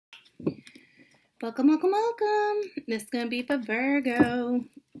Welcome, welcome, welcome. This is going to be for Virgo.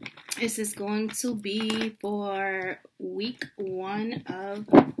 This is going to be for week 1 of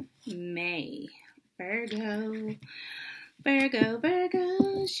May. Virgo, Virgo,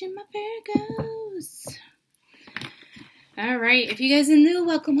 Virgos, you're my Virgos. All right, if you guys are new,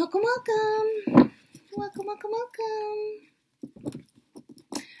 welcome, welcome, welcome. Welcome, welcome, welcome.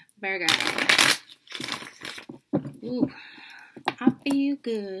 Virgo. Ooh, I feel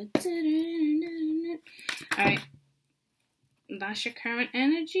good. All right, that's your current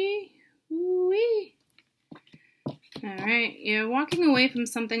energy. Woo-wee. All right, you're walking away from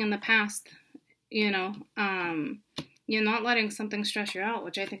something in the past. You're not letting something stress you out,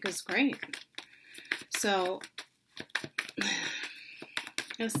 which I think is great. So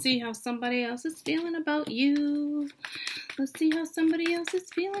let's see how somebody else is feeling about you. Let's see how somebody else is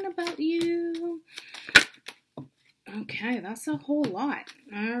feeling about you. Okay, that's a whole lot.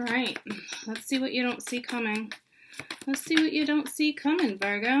 All right, let's see what you don't see coming. Let's see what you don't see coming,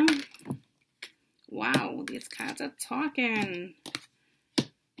 Virgo. Wow, these cards are talking.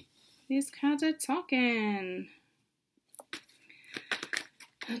 These cards are talking.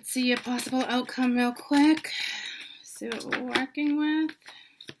 Let's see your possible outcome real quick. See what we're working with.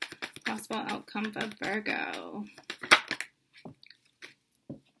 Possible outcome for Virgo.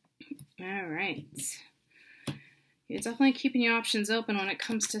 All right. You're definitely keeping your options open when it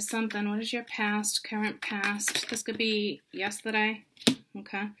comes to something. What is your past, current past? This could be yesterday.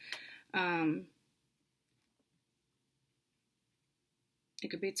 Okay. It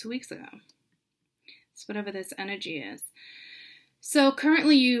could be 2 weeks ago. It's whatever this energy is. So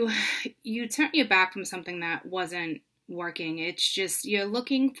currently you turned your back from something that wasn't working. It's just you're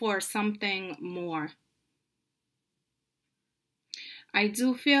looking for something more. I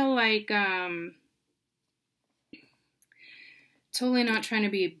do feel like totally not trying to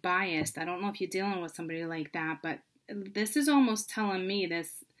be biased. I don't know if you're dealing with somebody like that, but this is almost telling me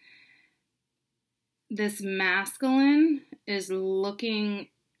this masculine is looking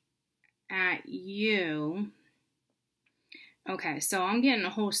at you. Okay, so I'm getting a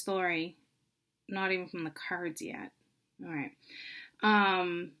whole story, not even from the cards yet. All right.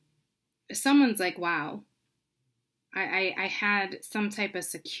 Someone's like, wow, I had some type of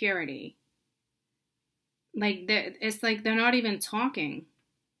security. Like, it's like they're not even talking,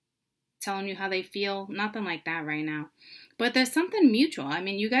 telling you how they feel. Nothing like that right now. But there's something mutual. I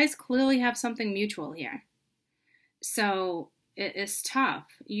mean, you guys clearly have something mutual here. So it's tough.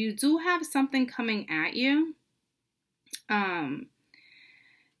 You do have something coming at you.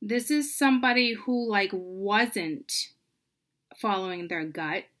 This is somebody who, like, wasn't following their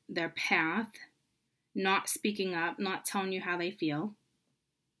gut, their path, not speaking up, not telling you how they feel.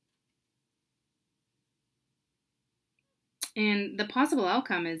 And the possible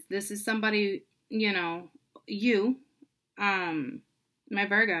outcome is this is somebody, my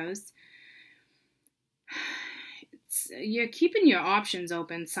Virgos, you're keeping your options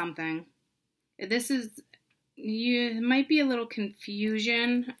open, something. You might be a little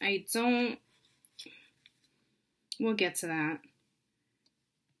confusion. We'll get to that.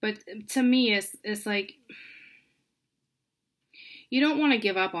 But to me, it's like, you don't want to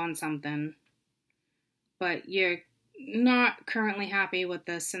give up on something, but you're not currently happy with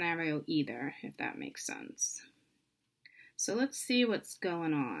the scenario either, if that makes sense. So let's see what's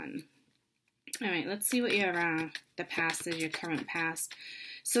going on. All right, let's see what your the past is, your current past.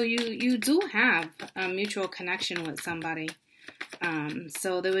 So you do have a mutual connection with somebody.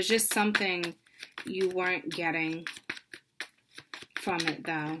 So there was just something you weren't getting from it,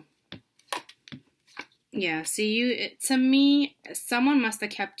 though. Yeah, see, to me, someone must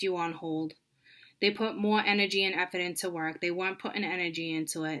have kept you on hold. They put more energy and effort into work. They weren't putting energy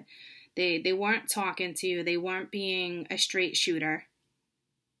into it. They weren't talking to you. They weren't being a straight shooter.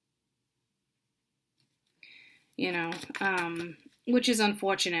 Which is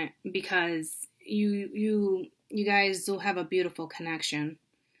unfortunate because you guys do have a beautiful connection.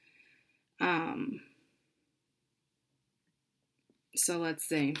 So let's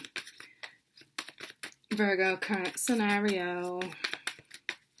see. Virgo, current scenario.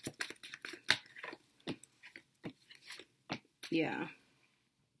 Yeah.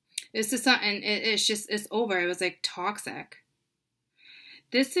 This is something, it's over. It was like toxic.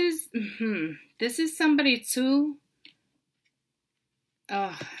 This is somebody too.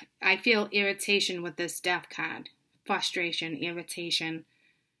 I feel irritation with this death card. Frustration, irritation.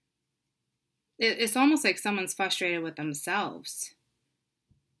 It's almost like someone's frustrated with themselves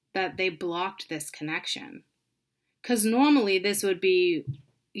that they blocked this connection. Because normally this would be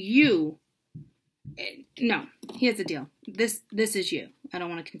you No, here's the deal. This is you. I don't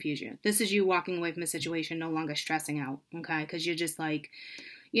want to confuse you. This is you walking away from a situation, no longer stressing out, okay? Because you're just like,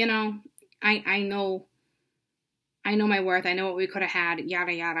 you know, I know my worth. I know what we could have had,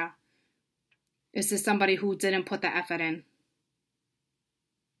 yada, yada. This is somebody who didn't put the effort in.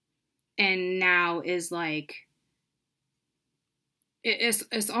 And now is like,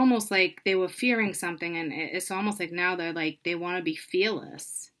 it's almost like they were fearing something, and it's almost like now they're like, they want to be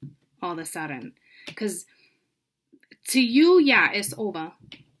fearless all of a sudden. Because to you, yeah, it's over.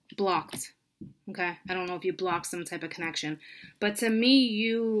 Blocked. Okay? I don't know if you blocked some type of connection. But to me,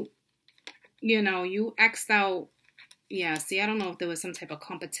 you X'd out. Yeah, see, I don't know if there was some type of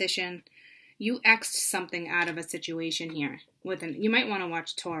competition. You X'd something out of a situation here. You might want to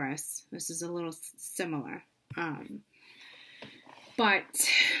watch Taurus. This is a little similar. But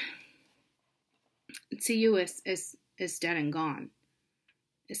to you, it's dead and gone.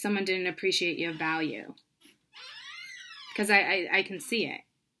 If someone didn't appreciate your value. Because I can see it.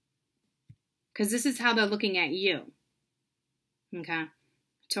 Because this is how they're looking at you. Okay?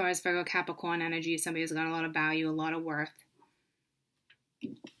 Taurus, Virgo, Capricorn energy. Somebody who's got a lot of value, a lot of worth.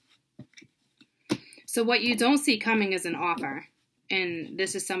 So what you don't see coming is an offer. And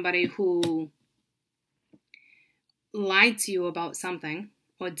this is somebody who lied to you about something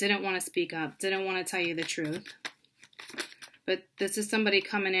or didn't want to speak up, didn't want to tell you the truth. But this is somebody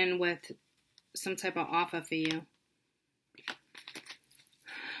coming in with some type of offer for you.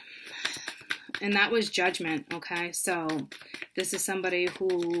 And that was judgment, okay? So this is somebody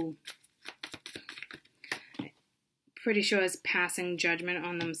who pretty sure is passing judgment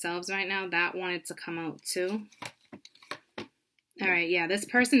on themselves right now. That wanted to come out too. All right, yeah, this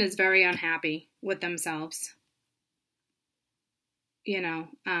person is very unhappy with themselves. You know,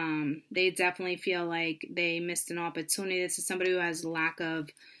 they definitely feel like they missed an opportunity. This is somebody who has lack of,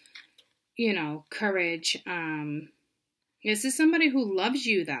 you know, courage. This is somebody who loves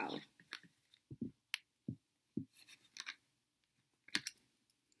you, though.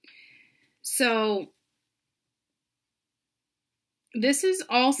 So this is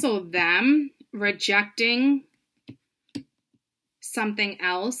also them rejecting something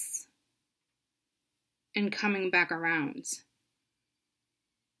else and coming back around.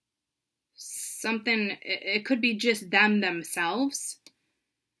 Something, it could be just themselves.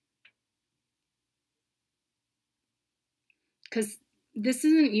 Because this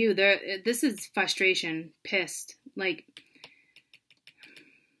isn't you. This is frustration, pissed. Like,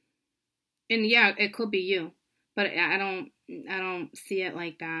 and yeah, it could be you. But I don't see it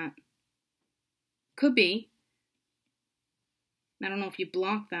like that. Could be. I don't know if you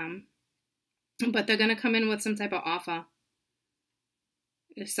block them. But they're going to come in with some type of offer.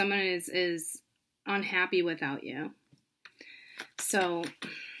 If someone is unhappy without you. So,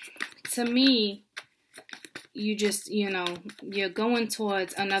 to me, you just, you're going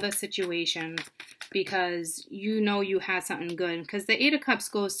towards another situation because you know you had something good. Because the Eight of Cups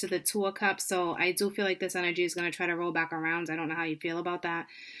goes to the Two of Cups, so I do feel like this energy is going to try to roll back around. I don't know how you feel about that.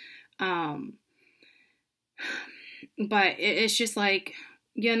 But it's just like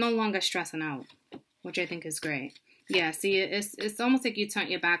you're no longer stressing out, which I think is great. Yeah, see, it's almost like you turned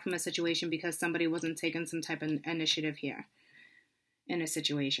your back from a situation because somebody wasn't taking some type of initiative here in a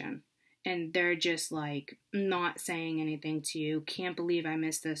situation. And they're just like not saying anything to you. Can't believe I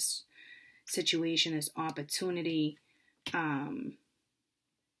missed this situation, this opportunity.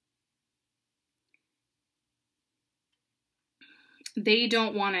 They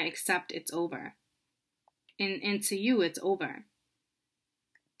don't want to accept it's over. And to you, it's over.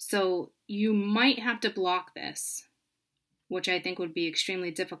 So you might have to block this, which I think would be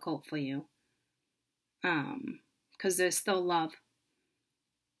extremely difficult for you. Because there's still love.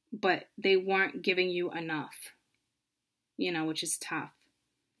 But they weren't giving you enough, which is tough.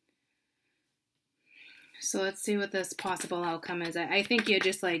 So let's see what this possible outcome is. I think you're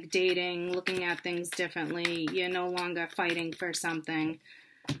just like dating, looking at things differently. You're no longer fighting for something.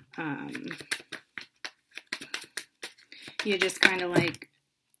 You're just kind of like,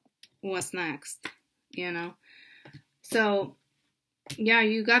 what's next? So, yeah,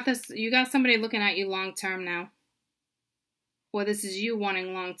 you got somebody looking at you long term now. Or this is you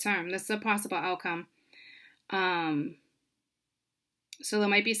wanting long term. This is a possible outcome. So there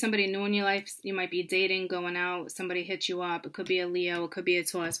might be somebody new in your life. You might be dating, going out. Somebody hits you up. It could be a Leo. It could be a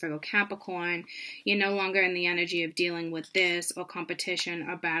Taurus, Virgo, Capricorn. You're no longer in the energy of dealing with this or competition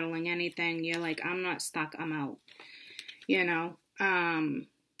or battling anything. You're like, I'm not stuck. I'm out.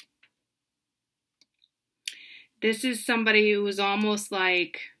 This is somebody who is almost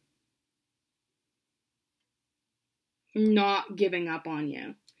like not giving up on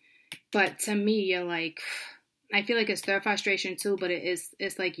you. But to me, you're like, I feel like it's their frustration too, but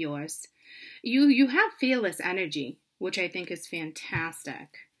it's like yours. You have fearless energy, which I think is fantastic.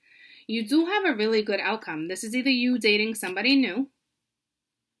 You do have a really good outcome. This is either you dating somebody new,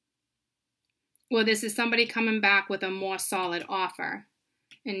 or this is somebody coming back with a more solid offer,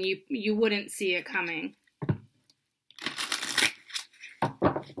 and you wouldn't see it coming.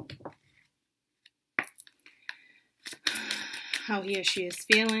 How he or she is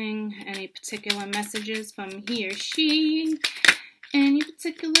feeling, any particular messages from he or she, any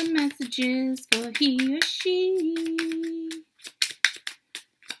particular messages for he or she.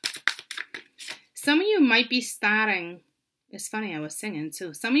 Some of you might be starting, it's funny, I was singing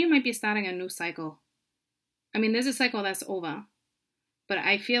too. Some of you might be starting a new cycle. I mean, there's a cycle that's over, but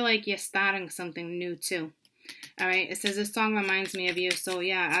I feel like you're starting something new too. All right, it says this song reminds me of you. So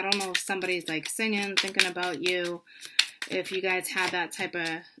yeah, I don't know if somebody's like singing, thinking about you. If you guys have that type of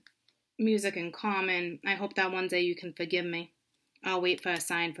music in common, I hope that one day you can forgive me. I'll wait for a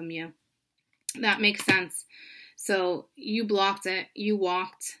sign from you. That makes sense. So you blocked it. You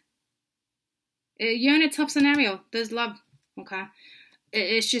walked. You're in a tough scenario. There's love. Okay.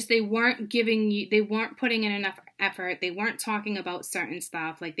 It's just they weren't giving you, they weren't putting in enough effort. They weren't talking about certain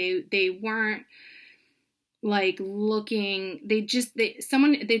stuff. Like they weren't like looking, they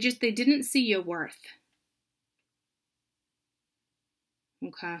didn't see your worth.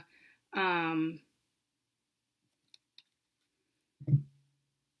 Okay.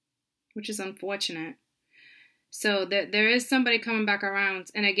 Which is unfortunate. So there is somebody coming back around.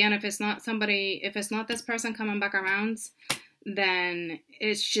 And again, if it's not this person coming back around, then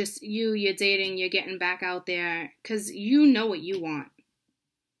it's just you're dating, you're getting back out there because you know what you want.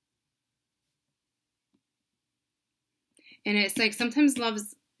 And it's like sometimes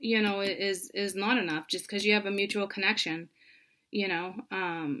love's, is not enough just because you have a mutual connection.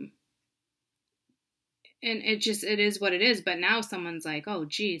 And it is what it is. But now someone's like, oh,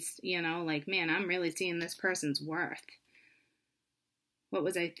 geez, like, man, I'm really seeing this person's worth. What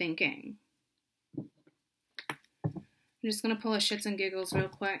was I thinking? I'm just going to pull a shits and giggles real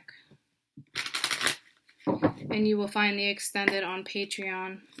quick. And you will find the extended on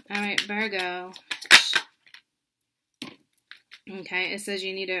Patreon. All right, Virgo. Okay, it says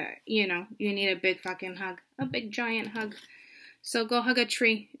you need a big fucking hug. A big giant hug. So go hug a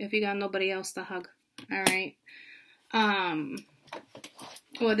tree if you got nobody else to hug. All right.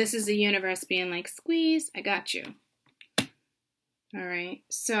 Well, this is the universe being like, squeeze, I got you. All right.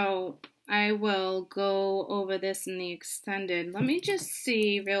 So I will go over this in the extended. Let me just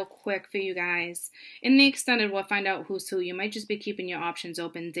see real quick for you guys. In the extended, we'll find out who's who. You might just be keeping your options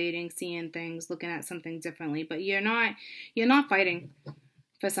open, dating, seeing things, looking at something differently, but you're not fighting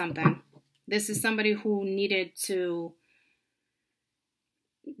for something. This is somebody who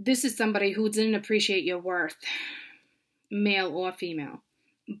didn't appreciate your worth, male or female.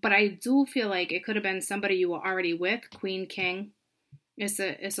 But I do feel like it could have been somebody you were already with, Queen, King. It's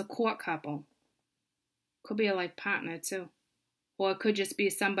a court couple. Could be a life partner too. Or it could just be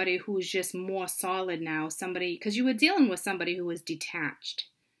somebody who's just more solid now. Somebody, because you were dealing with somebody who was detached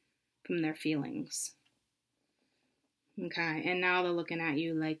from their feelings. Okay, and now they're looking at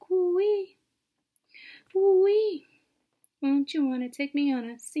you like, woo-wee, woo-wee. Won't you want to take me on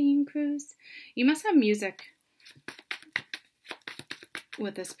a scene cruise? You must have music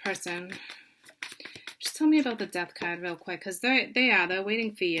with this person. Just tell me about the death card real quick, because they're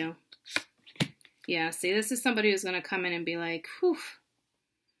waiting for you. Yeah, see, this is somebody who's going to come in and be like, whew.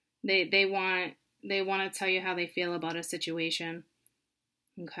 They want to tell you how they feel about a situation.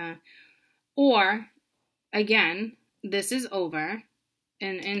 Okay. Or, again, this is over,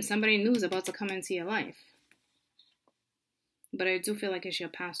 and somebody new is about to come into your life. But I do feel like it's your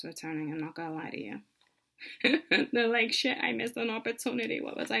past returning. I'm not going to lie to you. They're like, shit, I missed an opportunity.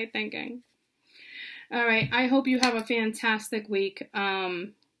 What was I thinking? All right. I hope you have a fantastic week.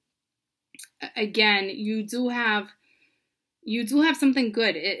 Again, you do have something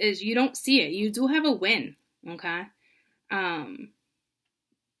good. It is, you don't see it. You do have a win. Okay.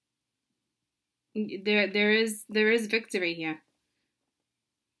 There is victory here.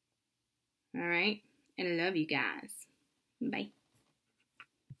 All right. And I love you guys. Bye.